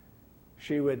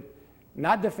 She would,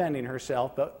 not defending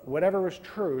herself, but whatever was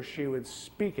true, she would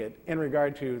speak it in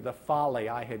regard to the folly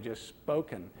I had just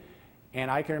spoken. And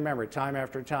I can remember time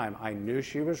after time, I knew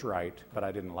she was right, but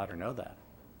I didn't let her know that.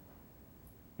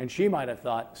 And she might have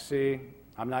thought, see,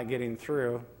 I'm not getting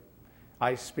through.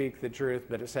 I speak the truth,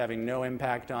 but it's having no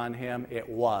impact on him. It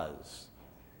was.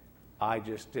 I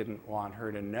just didn't want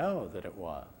her to know that it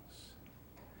was.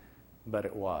 But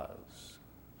it was.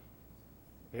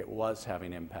 It was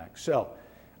having impact. So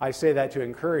I say that to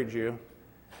encourage you.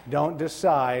 Don't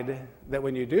decide that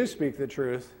when you do speak the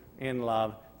truth in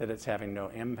love, that it's having no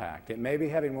impact. It may be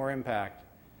having more impact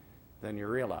than you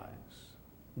realize.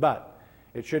 But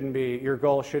it shouldn't be, your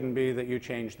goal shouldn't be that you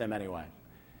change them anyway.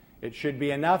 It should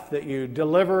be enough that you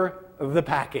deliver the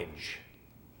package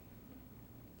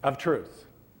of truth.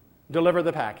 Deliver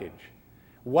the package.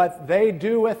 What they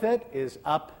do with it is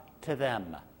up to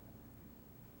them.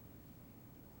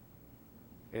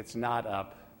 It's not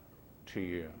up to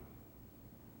you.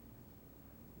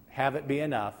 Have it be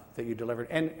enough that you deliver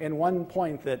it. And one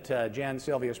point that Jan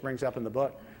Silvius brings up in the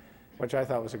book, which I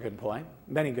thought was a good point,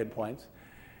 many good points,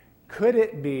 could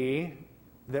it be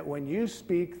that when you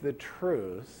speak the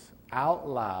truth out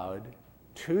loud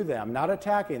to them, not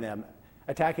attacking them,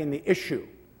 attacking the issue,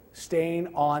 staying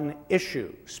on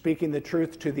issue, speaking the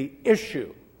truth to the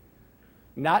issue,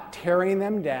 not tearing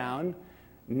them down,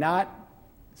 not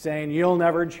saying, you'll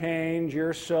never change,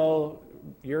 you're so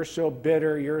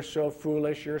bitter, you're so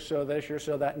foolish, you're so this, you're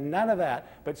so that, none of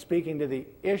that, but speaking to the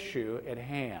issue at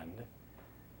hand,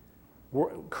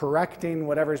 correcting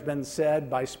whatever's been said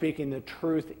by speaking the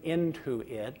truth into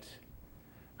it.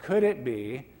 Could it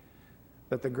be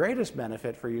that the greatest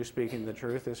benefit for you speaking the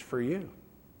truth is for you?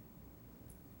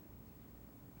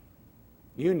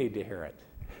 You need to hear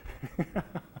it.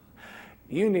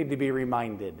 You need to be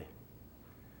reminded.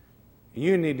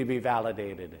 You need to be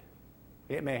validated.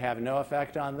 It may have no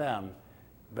effect on them,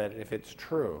 but if it's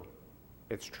true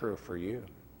for you.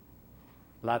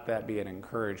 Let that be an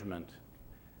encouragement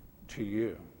to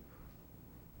you.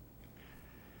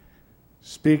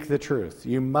 Speak the truth.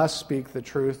 You must speak the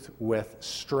truth with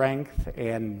strength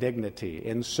and dignity.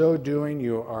 In so doing,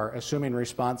 you are assuming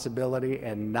responsibility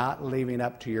and not leaving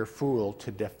up to your fool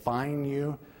to define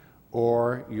you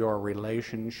or your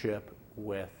relationship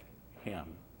with him.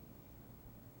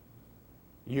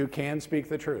 You can speak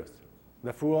the truth.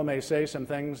 The fool may say some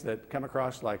things that come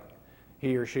across like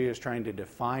he or she is trying to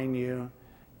define you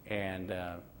and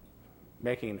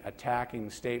making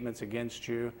attacking statements against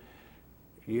you.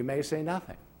 You may say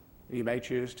nothing. You may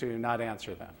choose to not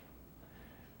answer them.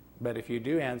 But if you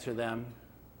do answer them,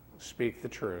 speak the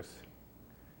truth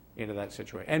into that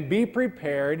situation. And be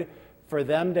prepared for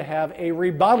them to have a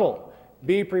rebuttal.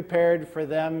 Be prepared for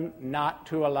them not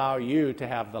to allow you to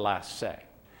have the last say.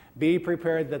 Be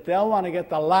prepared that they'll want to get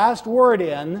the last word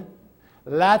in.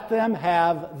 Let them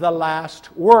have the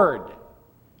last word.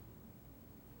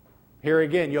 Here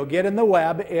again, you'll get in the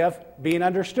web if being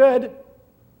understood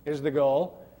is the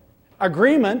goal.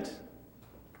 Agreement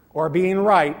or being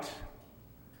right,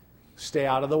 stay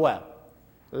out of the web.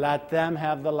 Let them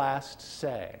have the last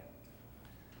say.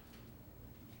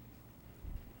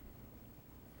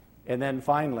 And then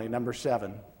finally, number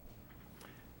 7.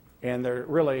 And there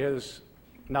really is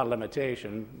not a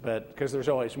limitation, but because there's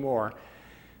always more.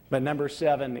 But number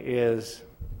 7 is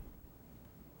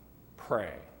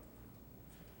pray.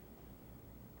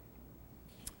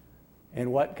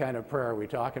 And what kind of prayer are we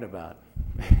talking about?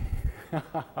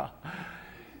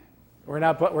 We're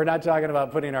not talking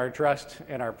about putting our trust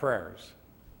in our prayers.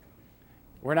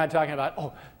 We're not talking about,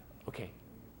 oh, okay,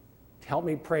 help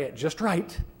me pray it just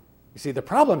right. You see, the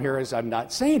problem here is I'm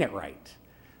not saying it right.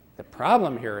 The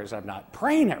problem here is I'm not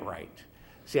praying it right.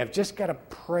 See, I've just got to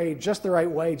pray just the right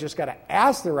way, just got to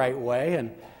ask the right way,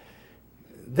 and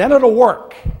then it'll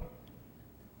work.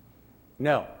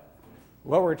 No.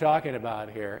 What we're talking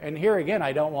about here, and here again,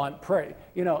 I don't want prayer.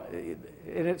 You know,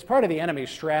 it's part of the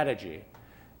enemy's strategy.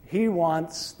 He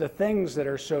wants the things that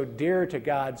are so dear to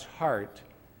God's heart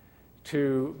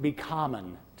to be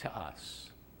common to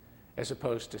us, as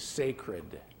opposed to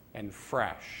sacred and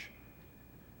fresh,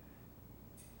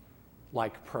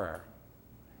 like prayer.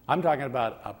 I'm talking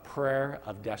about a prayer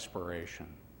of desperation.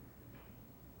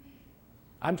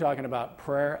 I'm talking about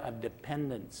prayer of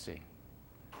dependency.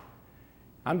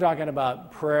 I'm talking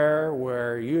about prayer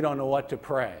where you don't know what to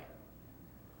pray.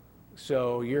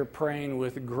 So you're praying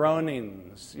with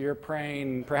groanings.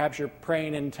 Perhaps you're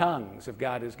praying in tongues if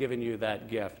God has given you that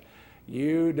gift.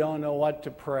 You don't know what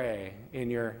to pray in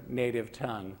your native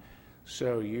tongue.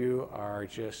 So you are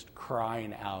just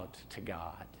crying out to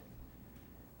God.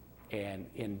 And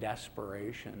in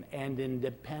desperation and in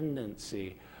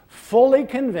dependency, fully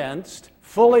convinced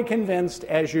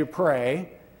as you pray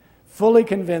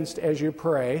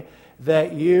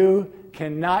that you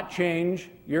cannot change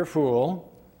your fool,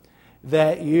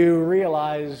 that you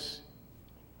realize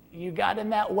you got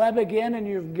in that web again and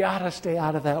you've got to stay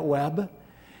out of that web,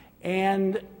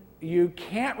 and you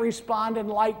can't respond in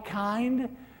like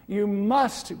kind. You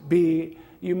must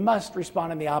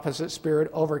respond in the opposite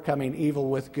spirit, overcoming evil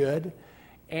with good.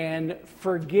 And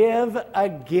forgive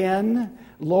again.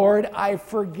 Lord, I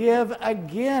forgive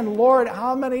again. Lord,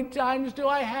 how many times do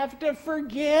I have to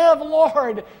forgive,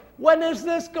 Lord? When is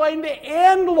this going to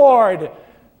end, Lord?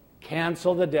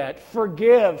 Cancel the debt.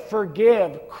 Forgive.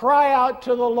 Cry out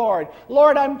to the Lord.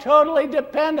 Lord, I'm totally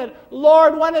dependent.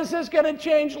 Lord, when is this going to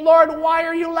change? Lord, why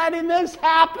are you letting this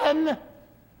happen?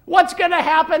 What's going to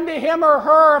happen to him or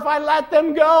her if I let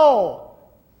them go?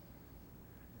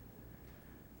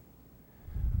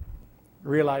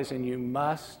 Realizing you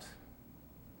must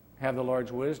have the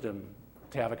Lord's wisdom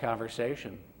to have a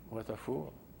conversation with a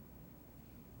fool.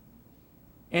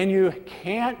 And you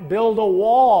can't build a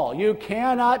wall. You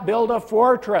cannot build a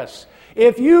fortress.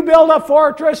 If you build a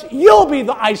fortress, you'll be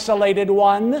the isolated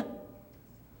one.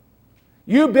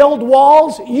 You build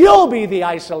walls, you'll be the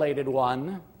isolated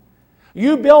one.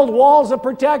 You build walls of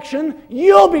protection,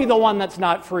 you'll be the one that's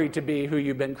not free to be who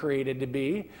you've been created to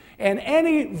be. And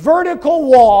any vertical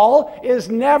wall is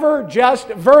never just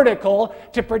vertical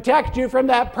to protect you from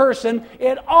that person.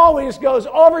 It always goes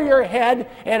over your head,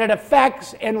 and it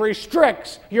affects and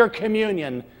restricts your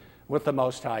communion with the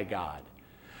Most High God.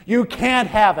 You can't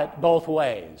have it both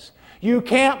ways. You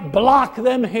can't block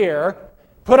them here,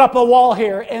 put up a wall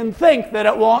here, and think that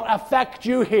it won't affect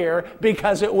you here,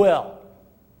 because it will.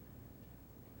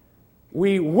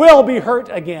 We will be hurt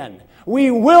again.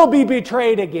 We will be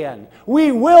betrayed again.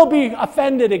 We will be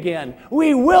offended again.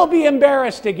 We will be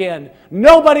embarrassed again.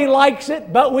 Nobody likes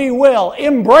it, but we will.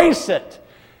 Embrace it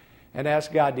and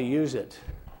ask God to use it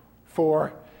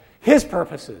for His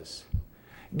purposes,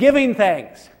 giving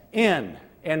thanks in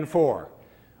and for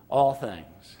all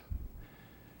things.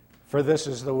 For this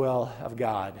is the will of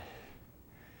God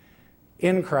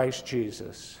in Christ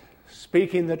Jesus,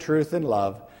 speaking the truth in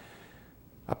love,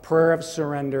 a prayer of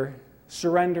surrender,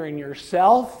 surrendering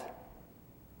yourself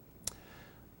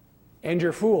and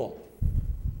your fool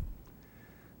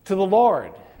to the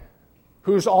Lord,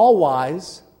 who's all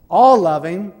wise, all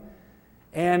loving,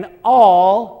 and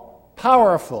all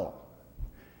powerful.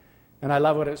 And I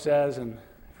love what it says in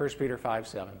 1 Peter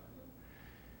 5:7.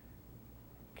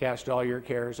 Cast all your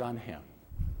cares on Him,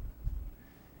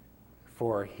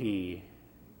 for He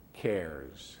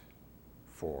cares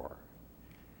for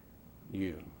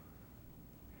you.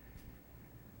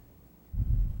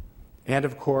 And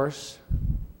of course,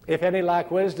 if any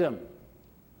lack wisdom,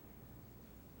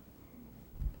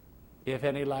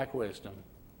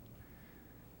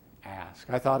 ask.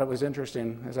 I thought it was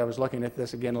interesting as I was looking at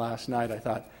this again last night. I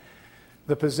thought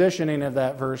the positioning of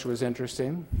that verse was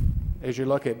interesting. As you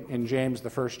look at in James, the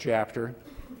first chapter,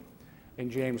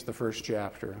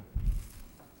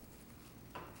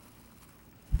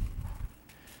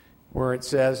 where it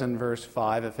says in verse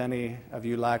 5, if any of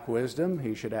you lack wisdom,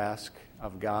 he should ask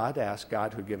of God. Ask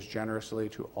God, who gives generously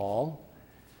to all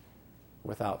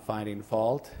without finding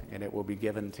fault, and it will be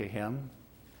given to him.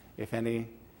 If any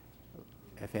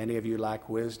of you lack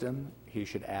wisdom, he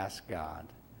should ask God,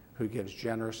 who gives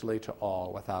generously to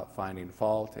all without finding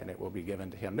fault, and it will be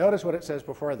given to him. Notice what it says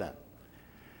before then.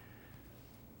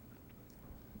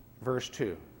 Verse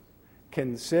 2,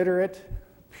 consider it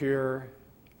pure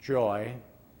joy,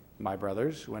 my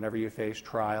brothers, whenever you face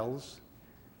trials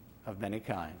of many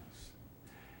kinds,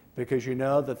 because you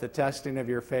know that the testing of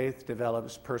your faith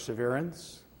develops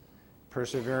perseverance.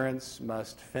 Perseverance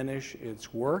must finish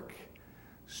its work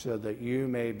so that you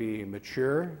may be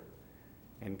mature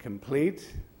and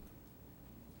complete,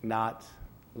 not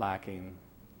lacking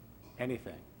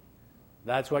anything.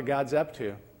 That's what God's up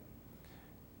to.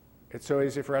 It's so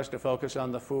easy for us to focus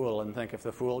on the fool and think if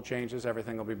the fool changes,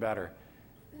 everything will be better.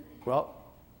 Well,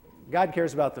 God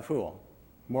cares about the fool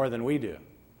more than we do.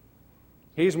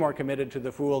 He's more committed to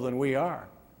the fool than we are.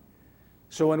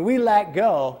 So when we let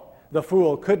go, the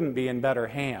fool couldn't be in better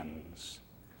hands.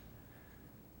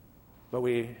 But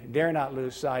we dare not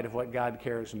lose sight of what God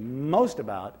cares most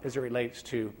about as it relates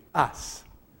to us.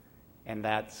 And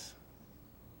that's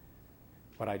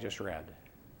what I just read.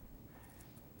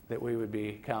 that we would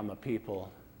become a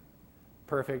people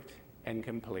perfect and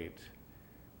complete,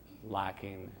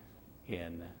 lacking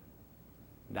in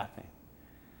nothing.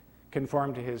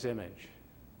 Conformed to his image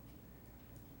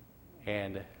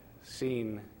and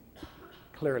seen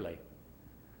clearly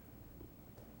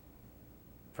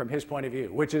from his point of view,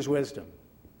 which is wisdom.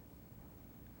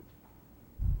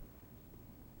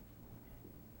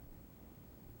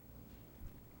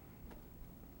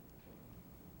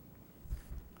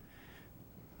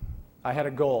 I had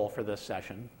a goal for this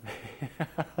session,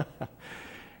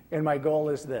 and my goal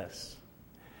is this: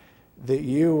 that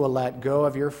you will let go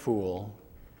of your fool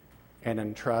and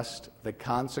entrust the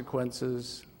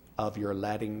consequences of your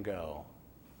letting go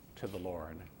to the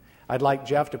Lord. I'd like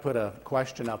Jeff to put a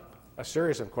question up, a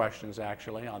series of questions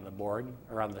actually, on the board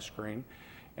or on the screen,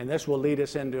 and this will lead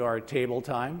us into our table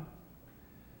time.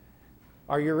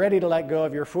 Are you ready to let go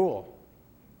of your fool?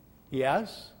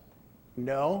 Yes?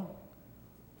 No?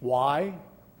 Why?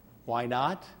 Why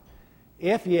not?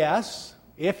 If yes,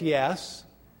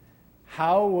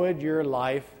 how would your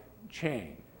life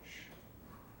change?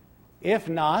 If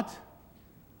not,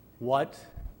 what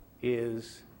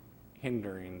is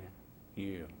hindering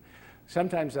you?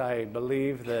 Sometimes I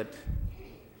believe that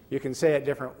you can say it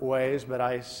different ways, but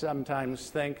I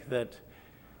sometimes think that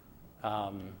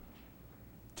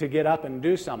to get up and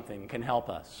do something can help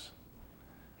us.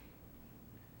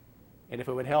 And if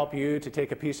it would help you to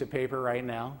take a piece of paper right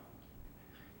now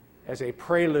as a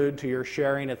prelude to your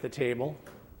sharing at the table,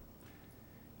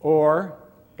 or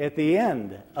at the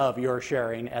end of your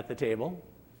sharing at the table,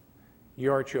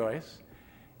 your choice,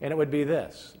 and it would be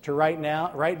this: to write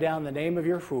down the name of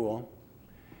your fool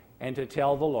and to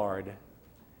tell the Lord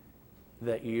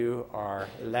that you are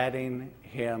letting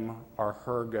him or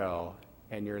her go,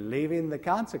 and you're leaving the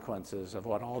consequences of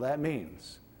what all that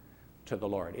means to the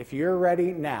Lord. If you're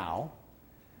ready now,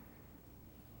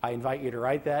 I invite you to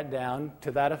write that down to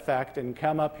that effect and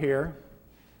come up here.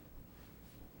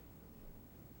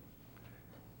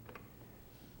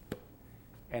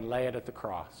 And lay it at the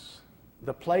cross.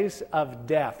 The place of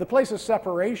death, the place of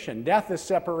separation. Death is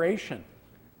separation.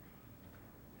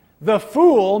 The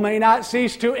fool may not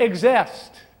cease to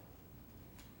exist.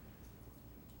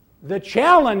 The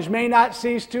challenge may not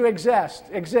cease to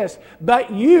exist,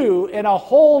 but you, in a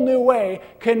whole new way,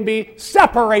 can be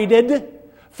separated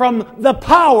from the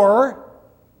power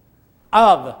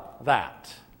of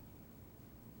that.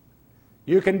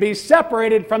 You can be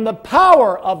separated from the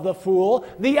power of the fool,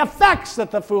 the effects that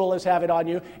the fool is having on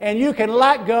you, and you can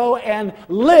let go and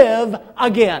live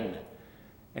again.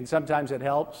 And sometimes it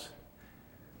helps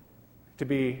to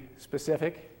be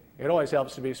specific. It always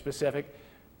helps to be specific.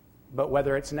 But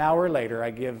whether it's now or later,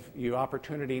 I give you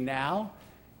opportunity now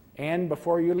and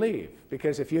before you leave.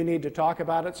 Because if you need to talk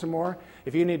about it some more,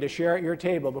 if you need to share at your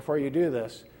table before you do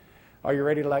this, are you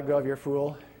ready to let go of your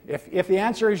fool? If the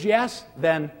answer is yes,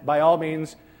 then by all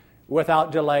means,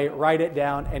 without delay, write it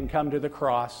down and come to the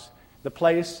cross, the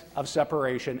place of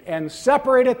separation, and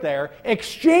separate it there,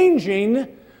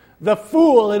 exchanging the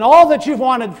fool and all that you've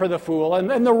wanted for the fool,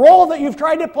 and the role that you've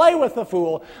tried to play with the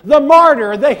fool, the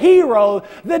martyr, the hero,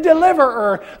 the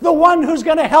deliverer, the one who's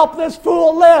going to help this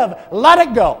fool live. Let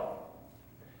it go.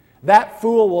 That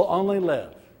fool will only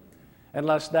live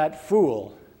unless that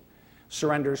fool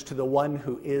surrenders to the one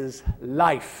who is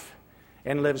life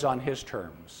and lives on his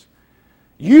terms.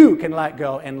 You can let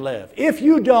go and live. If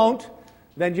you don't,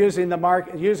 then using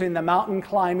the mountain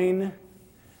climbing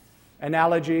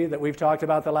analogy that we've talked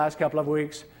about the last couple of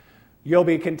weeks, you'll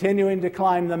be continuing to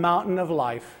climb the mountain of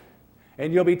life,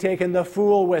 and you'll be taking the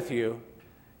fool with you,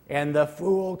 and the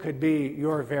fool could be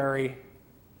your very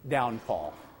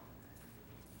downfall.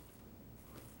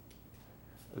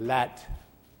 Let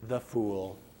the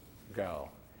fool go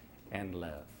and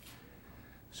live.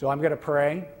 So I'm going to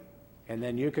pray, and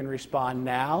then you can respond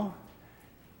now.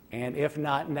 And if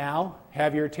not now,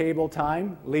 have your table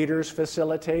time. Leaders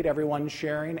facilitate everyone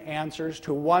sharing answers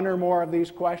to one or more of these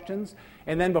questions.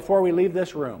 And then before we leave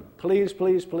this room, please,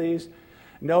 please, please,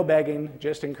 no begging,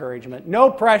 just encouragement. No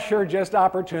pressure, just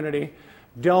opportunity.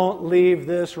 Don't leave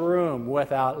this room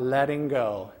without letting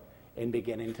go and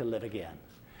beginning to live again.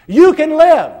 You can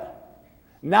live,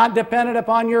 not dependent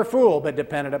upon your fool, but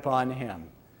dependent upon him.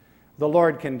 The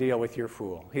Lord can deal with your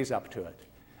fool. He's up to it.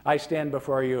 I stand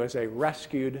before you as a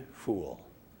rescued fool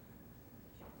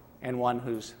and one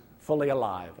who's fully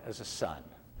alive as a son.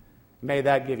 May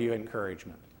that give you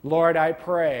encouragement. Lord, I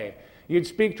pray you'd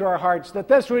speak to our hearts, that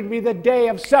this would be the day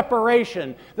of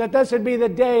separation, that this would be the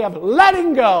day of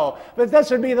letting go, that this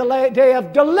would be the day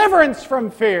of deliverance from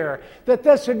fear, that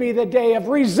this would be the day of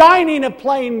resigning to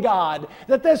playing God,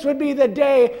 that this would be the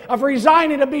day of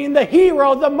resigning to being the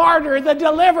hero, the martyr, the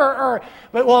deliverer,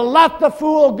 but we'll let the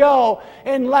fool go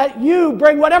and let you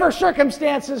bring whatever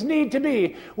circumstances need to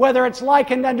be, whether it's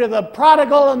likened unto the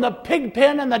prodigal and the pig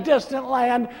pen in the distant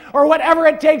land, or whatever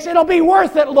it takes. It'll be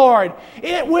worth it, Lord.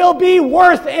 It will be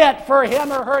worth it for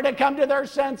him or her to come to their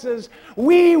senses.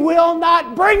 We will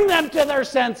not bring them to their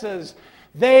senses.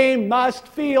 They must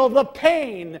feel the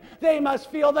pain. They must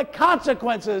feel the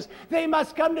consequences. They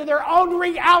must come to their own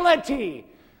reality.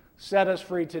 Set us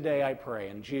free today, I pray,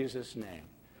 in Jesus' name.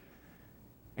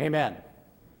 Amen.